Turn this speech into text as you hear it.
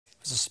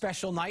It's a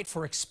special night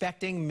for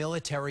expecting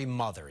military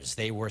mothers.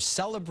 They were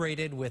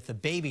celebrated with a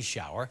baby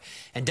shower,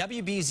 and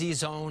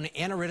WBZ's own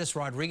Anaridis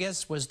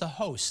Rodriguez was the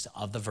host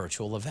of the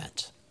virtual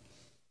event.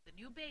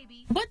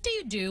 What do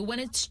you do when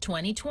it's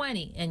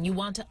 2020 and you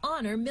want to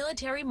honor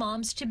military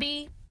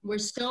moms-to-be? We're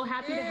so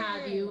happy to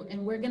have you,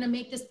 and we're going to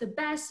make this the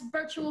best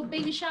virtual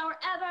baby shower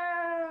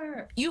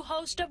ever. You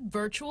host a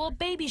virtual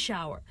baby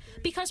shower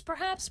because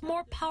perhaps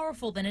more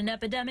powerful than an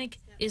epidemic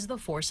is the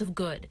force of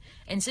good.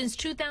 And since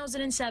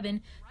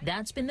 2007,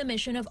 that's been the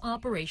mission of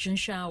Operation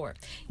Shower,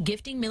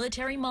 gifting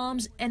military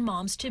moms and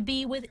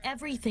moms-to-be with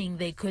everything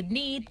they could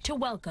need to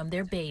welcome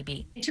their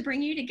baby. To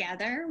bring you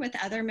together with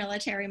other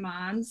military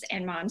moms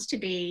and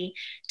moms-to-be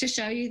to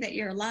show you that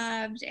you're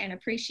loved and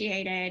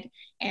appreciated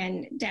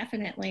and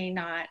definitely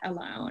not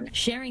alone.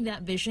 Sharing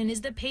that vision is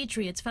the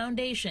Patriots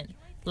Foundation.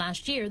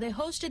 Last year, they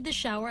hosted the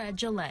shower at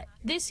Gillette.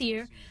 This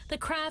year, the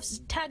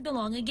Crafts tagged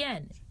along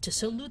again to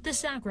salute the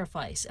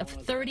sacrifice of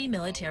 30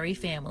 military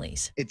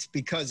families. It's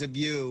because of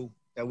you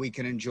that we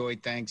can enjoy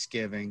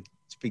Thanksgiving.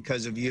 It's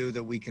because of you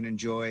that we can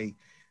enjoy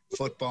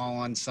football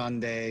on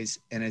Sundays,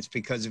 and it's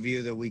because of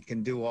you that we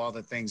can do all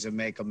the things that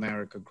make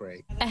America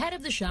great. Ahead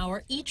of the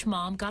shower, each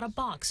mom got a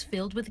box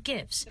filled with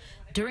gifts.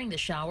 During the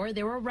shower,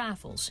 there were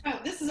raffles. Oh,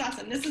 this is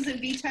awesome. This is a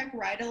VTech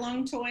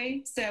ride-along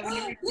toy. So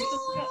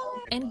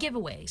and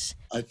giveaways.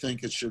 I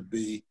think it should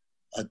be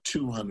a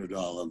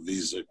 $200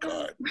 Visa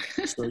card.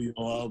 So you'll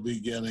all be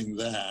getting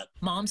that.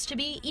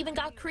 Moms-to-be even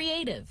got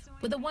creative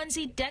with a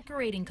onesie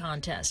decorating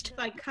contest.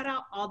 I cut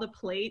out all the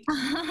plates.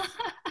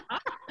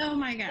 Oh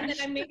my gosh. And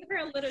then I made her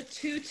a little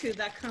tutu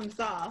that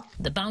comes off.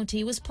 The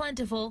bounty was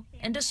plentiful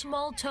and a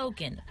small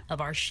token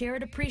of our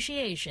shared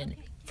appreciation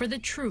for the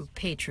true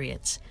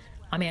Patriots.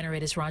 I'm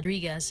Anaridis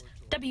Rodriguez,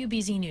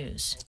 WBZ News.